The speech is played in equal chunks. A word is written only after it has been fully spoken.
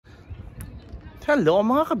Hello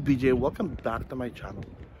mga ka-BJ, welcome back to my channel.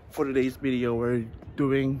 For today's video, we're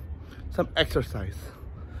doing some exercise.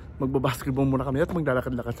 Magbabasketball muna kami at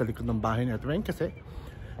maglalakad-lakad sa likod ng bahay natin kasi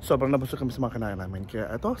sobrang nabusog kami sa mga kanayan namin. Kaya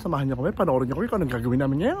ito, samahan niyo kami, panoorin niyo kami kung anong gagawin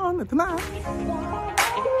namin ngayon. Ito na!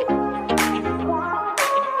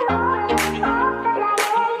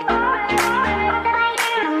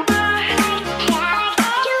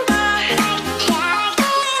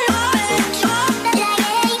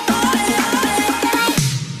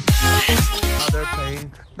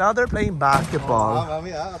 Now they're playing basketball.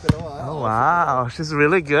 Oh wow, she's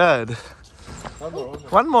really good.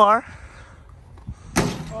 One more.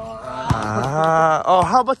 Oh,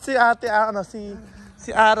 how about si ate ano si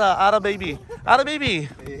Ara baby. Ara baby.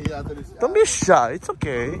 Don't be shy. It's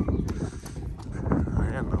okay.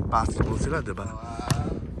 Ayan, basketball sila, diba?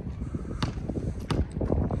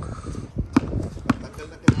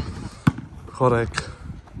 Correct.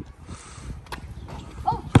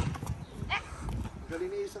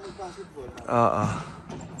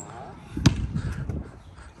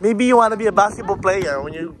 Maybe you want to be a basketball player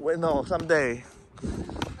when you someday.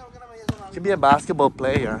 You can be a basketball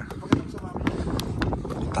player.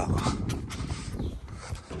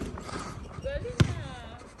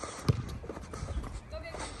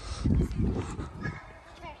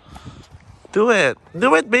 Do it,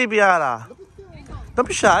 baby Ara. Don't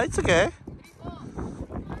be shy. It's okay.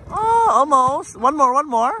 Oh, almost. One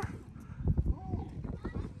more.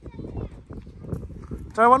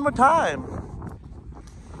 Try one more time.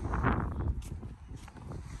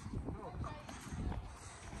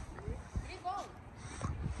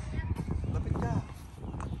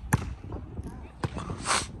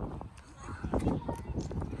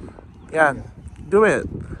 Yeah, do it.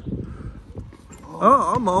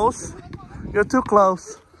 Oh, almost. You're too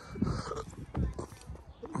close.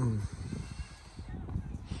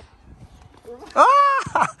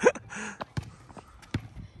 Ah!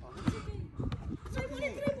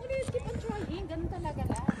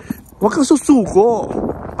 Huwag kang susuko.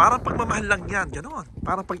 Parang pagmamahal lang yan. Ganon.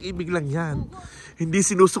 Parang pag-ibig lang yan. Hindi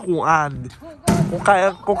sinusukuan.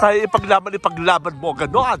 Kung kaya ipaglaban mo.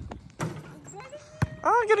 Ganon.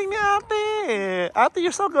 Ah, galing ni ate. Ate, you're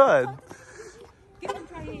so good.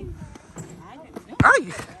 Ay!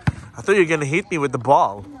 I thought you were gonna hit me with the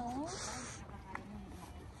ball.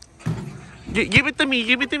 Give it to me,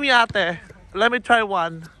 ate. Let me try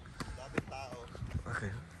one. Okay.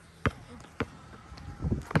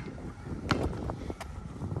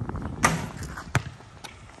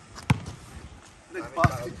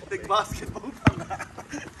 Nag-basketball pa nga.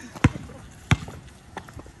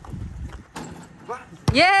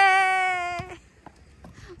 Yay!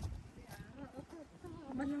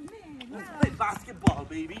 Let's play basketball,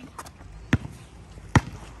 baby.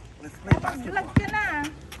 Let's play basketball. Lag ka na.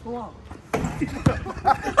 Wow.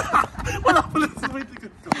 Wala pala sa may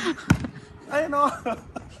tikot ko. Ayun o.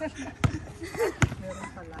 Meron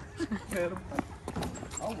pala.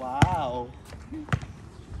 Oh, wow.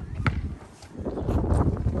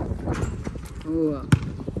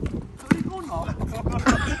 Sorry ko, no?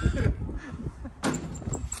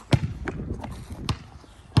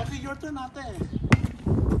 Okay, your turn, ate.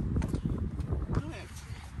 Do it.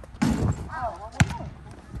 Oh, one more.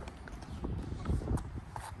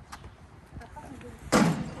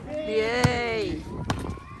 Yay!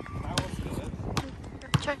 That was good.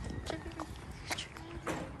 Check.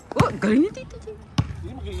 Oh, galing ni Tito.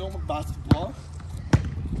 Hindi mo galing mag-basketball?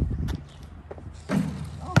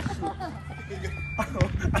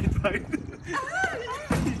 I tried.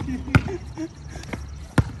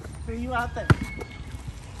 Say you ate.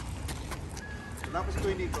 Tapos ko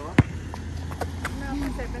hindi ko? Ano,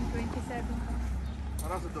 7:27.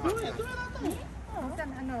 Para sa tuwa. Do it ate.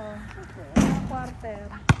 Isang quarter.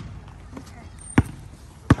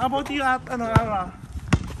 How about you at Ara?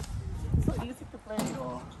 So easy to play.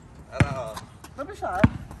 Ara. Sabi siya?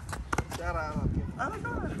 Si Ara. Ara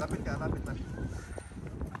ka. Lapit ka.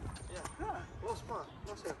 Yeah. Close pa.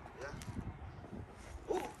 Close here. Yeah.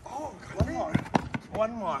 Oh,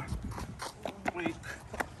 one more. Wait.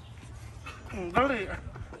 Dali.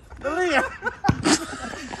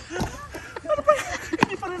 Ano pa?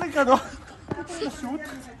 Hindi pa rin nagkano? Shoot.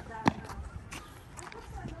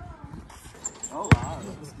 Oh wow,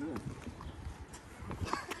 that was good.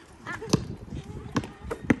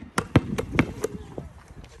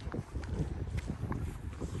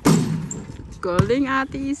 Galing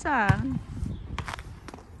ate Isa.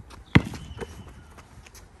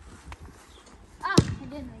 I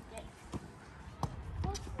didn't like it.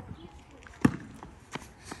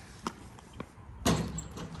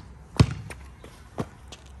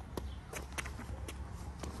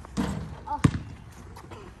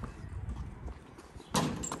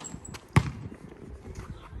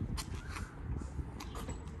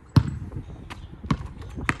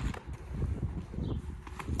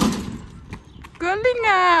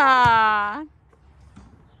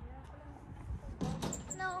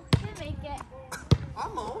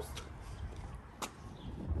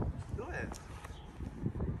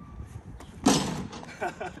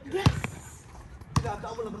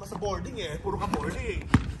 boarding!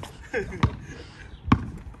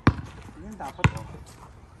 Yan dapat oh.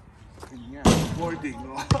 Yan, boarding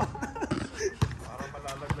oh. Para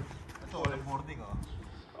malalaglag. Ito, walang boarding oh.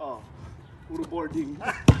 Oh, puro boarding.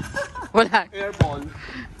 Wala. Airball.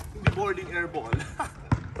 Hindi boarding, airball.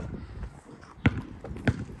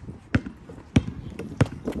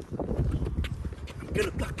 I'm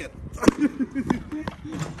gonna block it.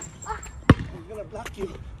 I'm gonna block you.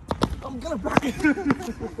 I'm gonna block it.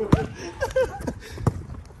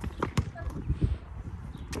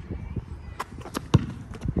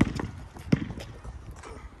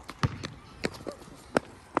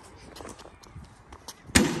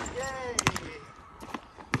 Yay!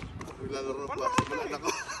 Naglalaro ng basketball ako.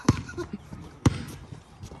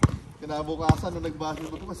 Kinabukasan nung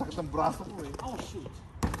nag-basketball ko, masakit ang braso ko eh. Oh shoot!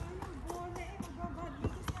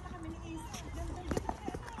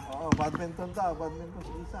 Oo, badminton daw, badminton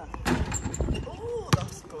sa isa. Oh,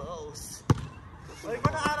 that's close. Ay ko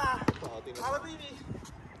na, Ara! Ara, baby!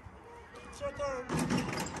 It's your turn!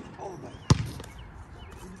 Oh my!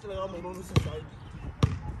 Hindi talaga ako marunong sa side.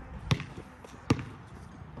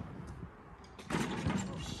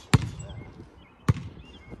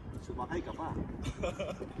 Sumakay ka pa.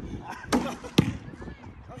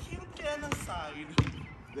 Ang hirap kaya ng side.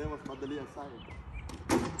 Hindi, mas madali ang side.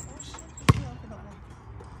 Oh shit,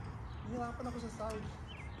 hihirapan ako sa side.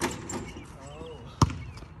 Oh.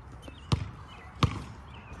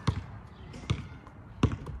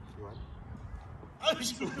 Siwan? Ay,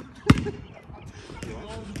 shoot!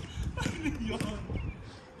 Yun. Yun.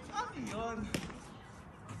 Ano yun?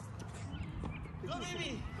 Go,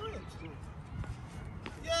 baby! Do it!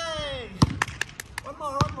 Yay! One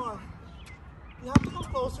more, one more. You have to go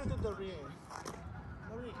closer to the ring.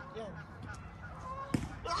 The ring, yan.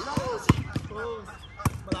 Close! Close.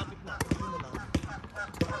 Malapit na. Hindi na lang.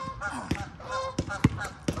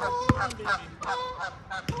 Malapit lang, baby.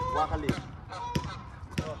 Wakali.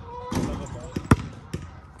 Oh, talaga ba?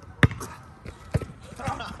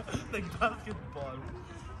 Nag-basketball.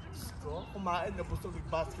 Gusto, kumain na gusto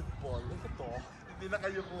nag-basketball. Ito, hindi na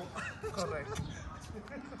kayo ko. Correct.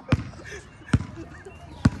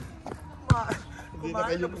 Hindi na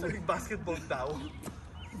kayo gusto nag-basketball daw.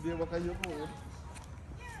 Hindi ba kayo ko eh.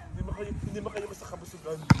 Hindi ba kayo sa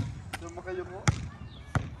kabusugan? Hindi ba kayo ko?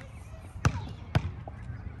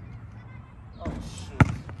 Oh, shoot.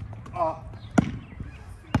 Ah!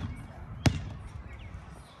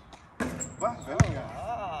 Ba? Galing nga.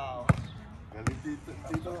 Wow. Galing dito.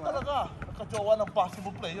 Dito nga. Talaga, nakajowa ng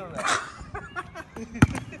basketball player eh.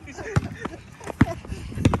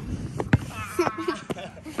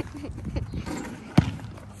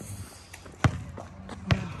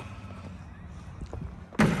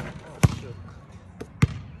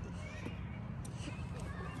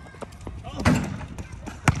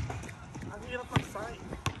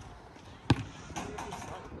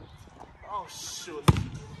 Oh shoot!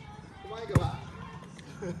 Kumain ka ba?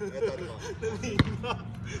 Ito, ito.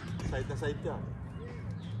 Side na side ka.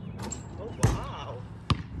 Oh wow!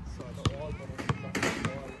 Sana all marunong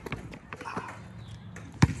basketball.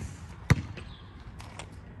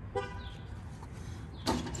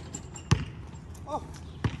 Oh!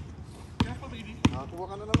 Careful, baby. Nakakuha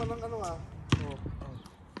ka na naman ng ano ah. Oh.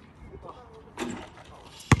 Ito. Oh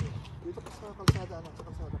shoot! Dito ka sa kalsada, anak. Sa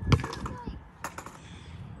kalsada.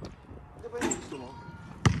 Hindi ba yung gusto mo?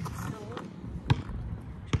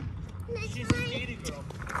 She's a Katie girl.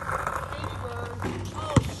 Katie girl.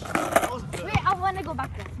 Oh shoot! That was good. Wait, I wanna go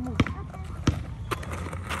back there. Move.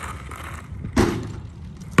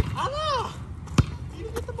 Anna! You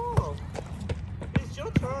didn't get the ball. It's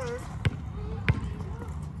your turn.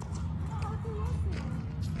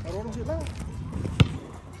 Marunong sila.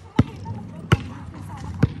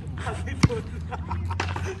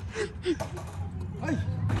 Ay!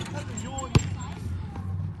 Ano yun?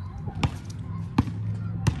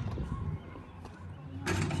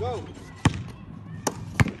 Go!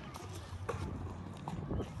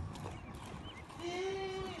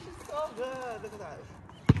 Yay! She's so good. Look at that.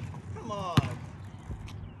 Come on.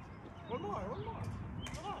 One more, one more.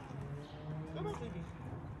 Come on. Come on, baby.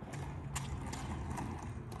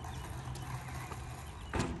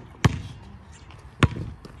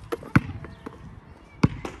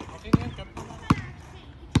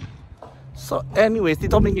 So anyways,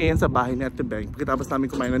 dito kami ngayon sa bahay ni Ate Beng. Pagkatapos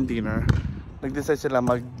namin kumain ng dinner, nag-decide sila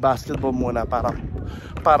mag-basketball muna para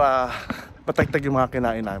patagtag yung mga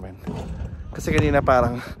kinain namin. Kasi kanina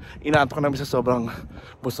parang inaantok namin sa sobrang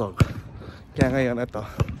busog. Kaya ngayon, ito,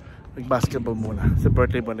 mag-basketball muna. Sa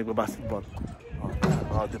birthday mo, nag-basketball.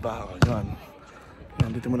 Oh, diba? Oh, yun.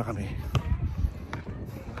 Yan, dito muna kami.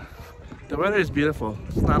 The weather is beautiful.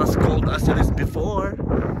 It's not as cold as it is before.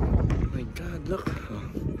 Oh my God, look.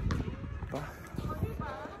 Oh.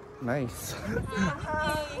 Nice.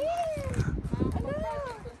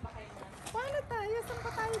 Paano tayo? Saan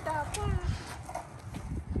pa tayo dapat?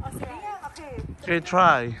 O, sige nga. Okay. Okay,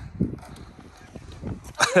 try.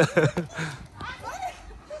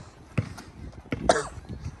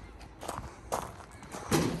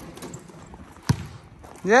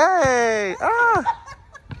 Yay! Ah!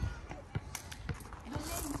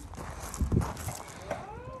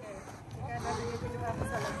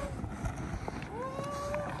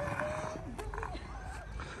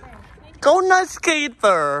 Ikaw na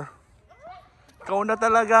skater. Ikaw na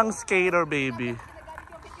talagang skater, baby.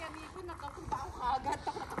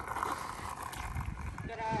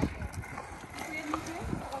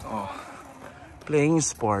 Oh. Playing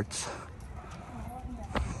sports.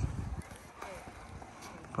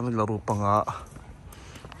 Naglaro pa nga.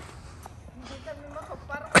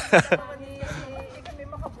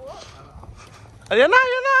 Ayan na,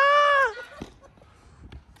 ayan na!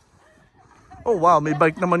 Oh wow, may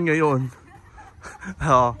bike naman ngayon.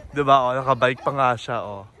 Oh, diba? Oh, nakabike pa nga siya.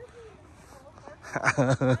 Oh.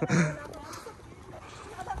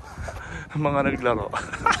 Mga naglaro.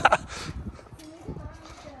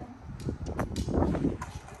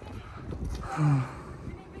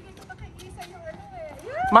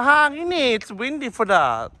 Mahangin eh. It's windy for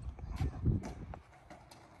that.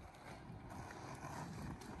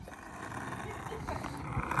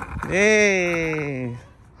 Hey.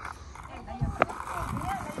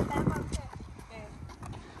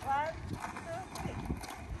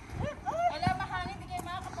 Wala mahangin, hindi kayo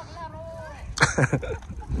makakapaglaro.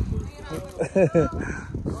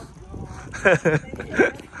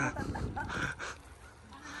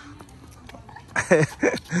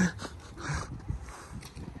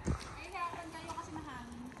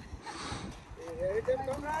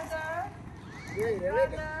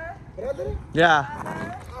 Yeah.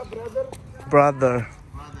 Brother.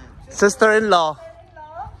 Sister-in-law.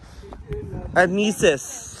 And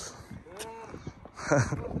nieces.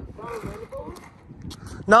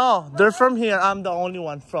 No, they're from here. I'm the only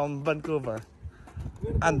one from Vancouver.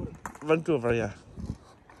 And Vancouver, yeah.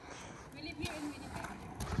 We live here in Winnipeg.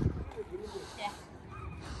 Yeah.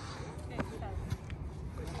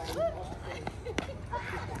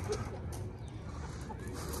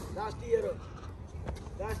 Last year,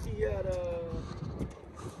 2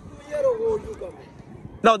 years ago you come.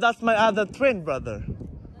 No, that's my other twin brother.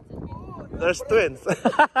 There's twins.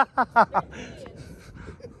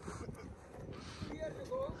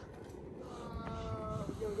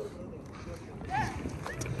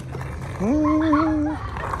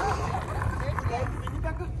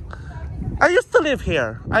 I used to live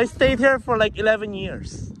here. I stayed here for like 11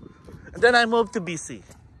 years. And then I moved to BC.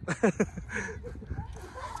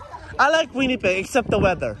 I like Winnipeg except the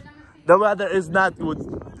weather. The weather is not good.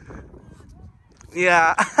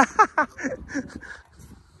 Yeah.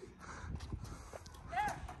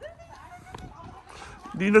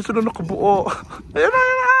 Di na sila nakabuo. Ayan na,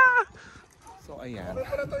 ayan na. So, ayan.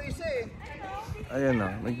 Ayan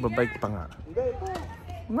na, nagbabike pa nga.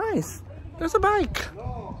 Nice. There's a bike.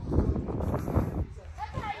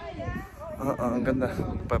 Ang ganda.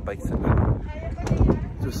 Nagpabike sila.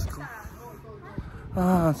 Diyos ko.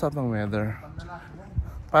 Ang sarap ng weather.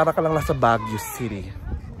 Para ka lang nasa Baguio City.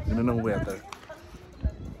 Yun ang weather.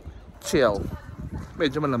 Chill.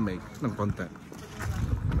 Medyo malamig ng konti.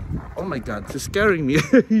 Oh my God, she's scaring me.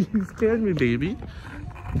 You scared me, baby.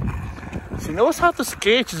 She knows how to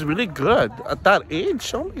skate. She's really good at that age.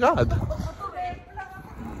 Oh my God.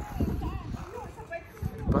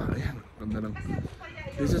 Diba? Ayan, ganda lang.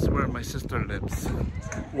 This is where my sister lives.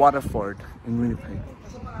 Waterford in Winnipeg.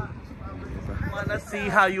 Diba? Wanna see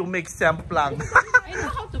how you make semplang? I know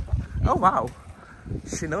how to. Oh wow.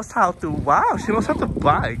 She knows how to. Wow, she knows how to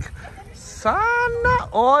bike. Sana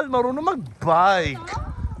all marunong mag-bike.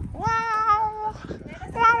 Wow.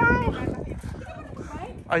 Wow.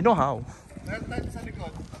 I know how.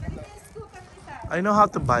 I know how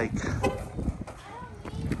to bike.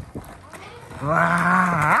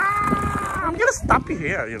 I'm gonna stop you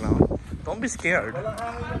here, you know. Don't be scared.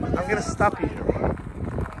 I'm gonna stop you here.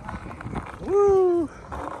 Woo.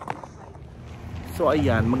 So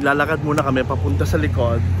ayan, maglalakad muna kami papunta sa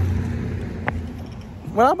likod.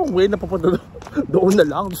 Wala pong way na papunta doon na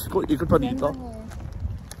lang. Diyos ko, ikot pa dito.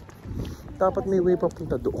 Dapat may way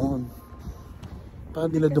papunta doon.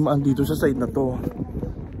 Para nila dumaan dito sa side na to.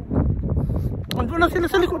 Doon lang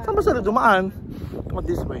sila sa likod. Saan ba sila dumaan? Come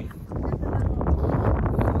this way.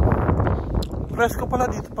 Presko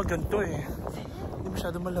pala dito pag ganito eh. Hindi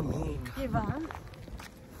masyado malamig. Diba?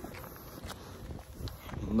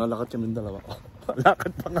 Nalakad kami dalawa.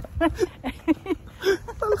 Lakad pa nga.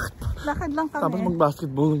 Lakad lang kami. Tapos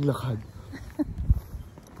mag-basketball, naglakad.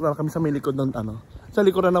 Punta kami sa may likod ng sa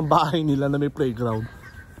likuran ng bahay nila na may playground.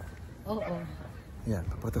 Oo. Yan,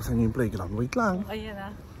 papatasan niyo yung playground. Wait lang. Ayan na.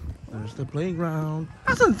 There's the playground.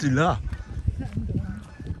 Asan sila?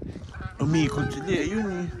 Umikot sila. Ayun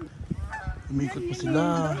eh. Umikot pa sila.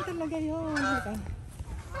 Doon talaga yun.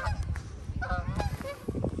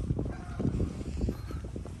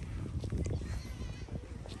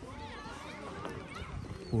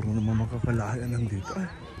 Puro naman makakalayan nandito.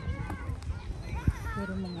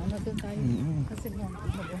 Puro mga ano doon tayo. Kasi nga,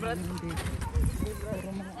 mag-uhanin dito. Puro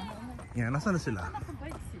mga ano. Yan, nasaan na sila?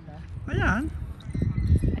 Nakabike sila. Ayan.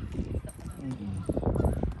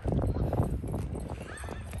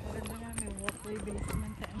 Maganda nga, may walkway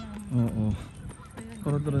basement ka na. Oo.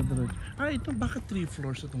 Tara. Ay, ito bakit 3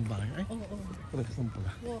 floors itong bahay? Ay, Oo. saan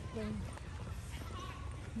pala? Walkway.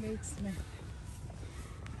 Basement.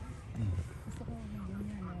 Gusto ko ng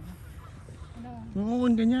ganyan. Ano?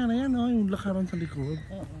 Oo, ganyan. Ayan o, yung lakaran sa likod.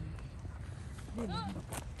 Oo. Diba?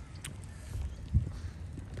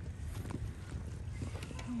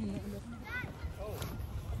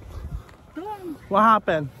 What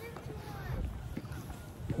happened?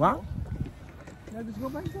 What?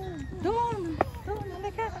 Doon,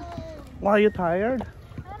 halika. Why are you tired?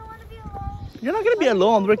 I don't want to be alone. You're not gonna be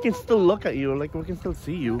alone. We can still look at you. Like, we can still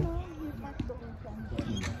see you.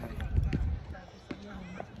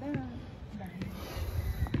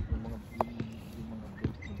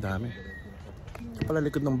 Dami. Ito pala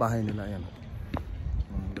likod ng bahay nila. Ayan.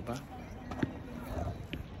 Diba?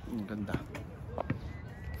 Ang ganda.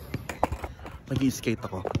 Nag-i-skate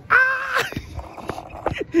ako. Ah!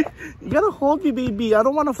 You gotta hold me, baby. I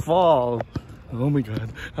don't wanna fall. Oh my god.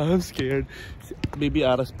 I'm scared. Baby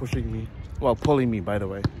Ara's pushing me. Well, pulling me, by the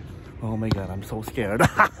way. Oh my god, I'm so scared.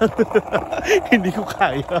 Hindi ko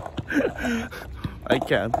kaya. I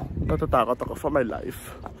can't. Natatakot ako for my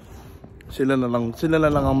life. Sila na lang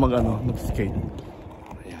ang mag-skate.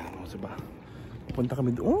 Ayan, diba? Pupunta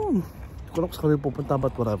kami doon. Hindi ko alam kung kami pupunta,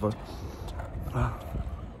 but whatever.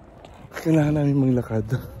 Kailangan namin maglakad.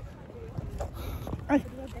 Ay!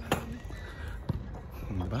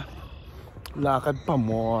 Diba? Lakad pa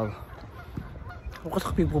more. Kung kasi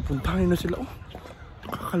kami pupuntahin na sila. Oh,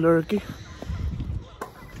 kakalurky.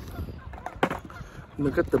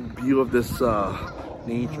 Look at the view of this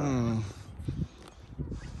nature.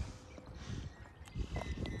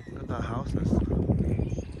 Look at the houses.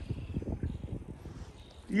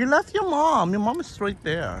 You left your mom. Your mom is right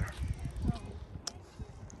there.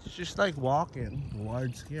 She's like walking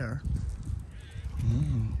towards here.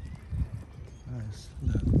 Nice.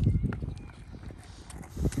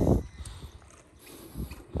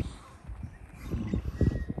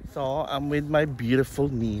 So I'm with my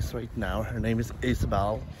beautiful niece right now. Her name is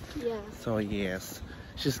Isabel. Yeah. So yes,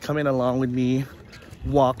 she's coming along with me,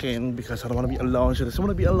 walking because I don't want to be alone. She doesn't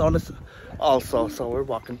want to be alone also. So we're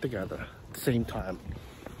walking together at the same time.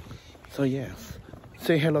 So yes,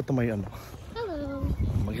 say hello to my Hello.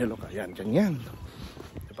 Mag-hello ka. Yan, ganyan.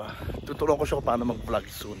 Diba? Tutulong ko siya kung paano mag-vlog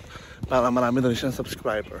soon. Para marami na rin siyang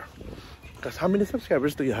subscriber. Because how many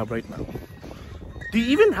subscribers do you have right now? Do you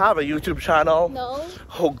even have a YouTube channel? No.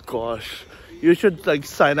 Oh gosh. You should like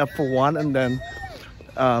sign up for one and then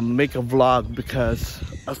make a vlog because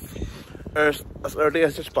as early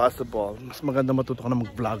as possible. Mas maganda matuto ka na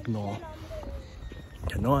mag-vlog, no?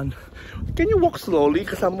 Ganon. Can you walk slowly?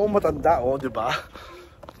 Kasi mo matanda, oh, diba?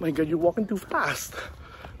 My God, you're walking too fast.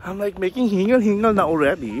 I'm like making hingal-hingal na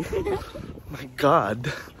already. My God.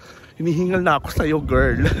 Hinihingal na ako sa'yo,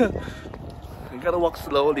 girl. You gotta walk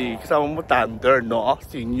slowly. Kasama mo thunder, no?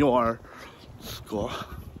 Senior. Let's go.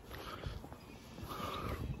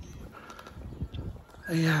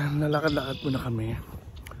 Ayan, nalakad-lakad muna kami.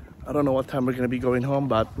 I don't know what time we're gonna be going home,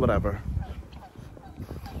 but whatever.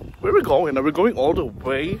 Where are we going? Are we going all the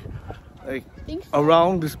way? Like,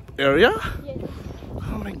 around this area? Yes.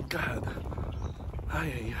 Oh my God.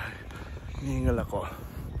 Ay. Hinihingal ako.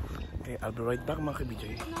 Okay, I'll be right back, mga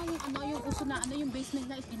kabijay. Yung uso na, yung basement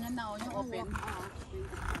na ipinanaw, yung open.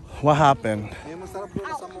 What happened? May masarap doon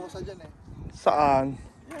sa samosa dyan eh. Saan?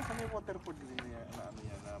 Yan, sa may waterford din niya, na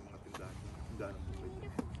mga tindahan. Tindahan ng buhay.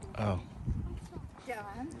 Oh.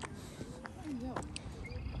 Diyan?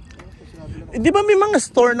 Di ba may mga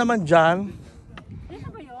store naman dyan? Ano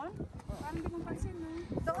ba yun? Parang di mong pansin na.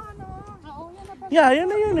 Doon, ano? Oo, yan na pa. Yeah, yan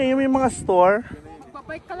na yun eh. Yung may mga store.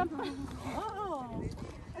 Magbabike ka lang. Oo.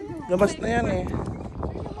 Labas na yan eh.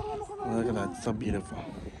 Look at that. So beautiful.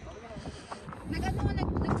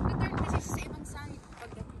 Nag-return kasi sa ibang side.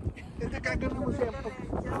 Hindi, kagano mo siya.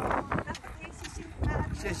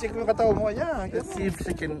 Shake mo yung katawan mo. Yeah. Let's see if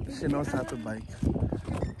she knows how to bike.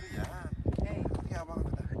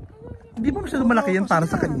 Hindi ba masyado malaki yan para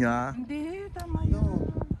sa kanya? Hindi, tama yun.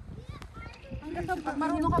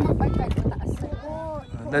 Marunong ka mag-bike kahit mataas.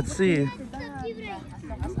 Let's see.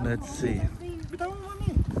 Let's see. Bitawan mo,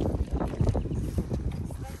 mami.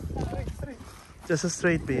 Just a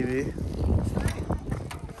straight, baby.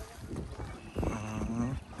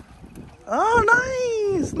 Oh,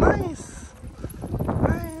 nice! Nice!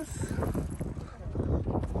 Nice!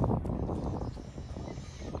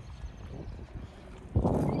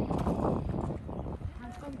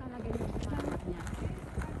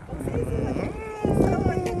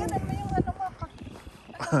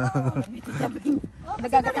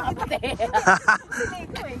 Nagagalit ka pati.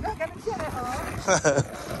 Gagalit siya eh, oh.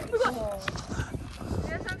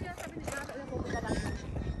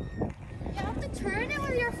 You have to turn it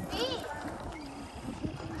with your feet.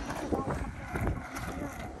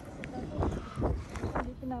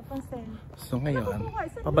 So ngayon,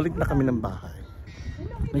 pabalik na kami ng bahay.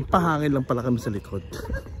 Nagpahangin lang pala kami sa likod.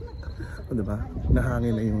 O diba?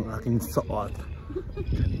 Nahangin na yung aking suot.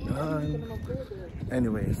 Ganyan.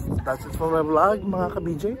 Anyways, that's it for my vlog, mga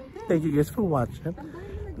ka-BJ. Thank you guys for watching.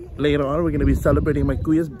 Later on, we're gonna be celebrating my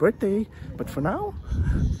kuya's birthday. But for now,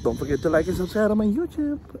 don't forget to like and subscribe on my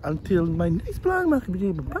YouTube. Until my next vlog, mga ka-BJ.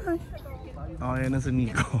 Bye-bye! Oh, yan na si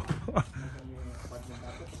Nico.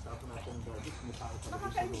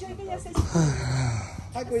 Makaka-enjoy kaya sa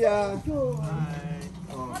Hi, kuya.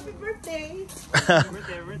 Happy birthday!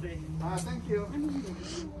 Birthday. Thank you.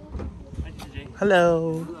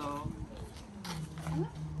 Hello.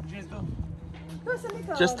 Doon sa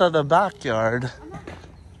likod. Just at the backyard.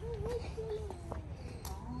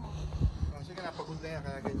 Sige na, pagod na yan,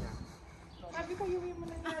 kaya ganyan. Sabi ko, yuwi mo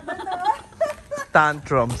na yan.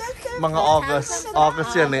 Tantrums. Mga August.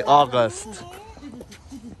 August yan eh. August.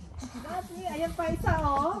 Dati, ayan pa isa,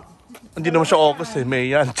 oh. Hindi naman siya August eh. May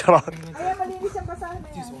yan. Charot. Ayan, malinis yung basahan na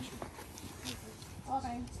yan.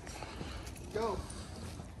 Okay. Go.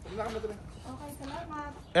 Huwag na kami na. Okay,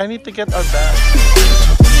 salamat. I need to get our bag.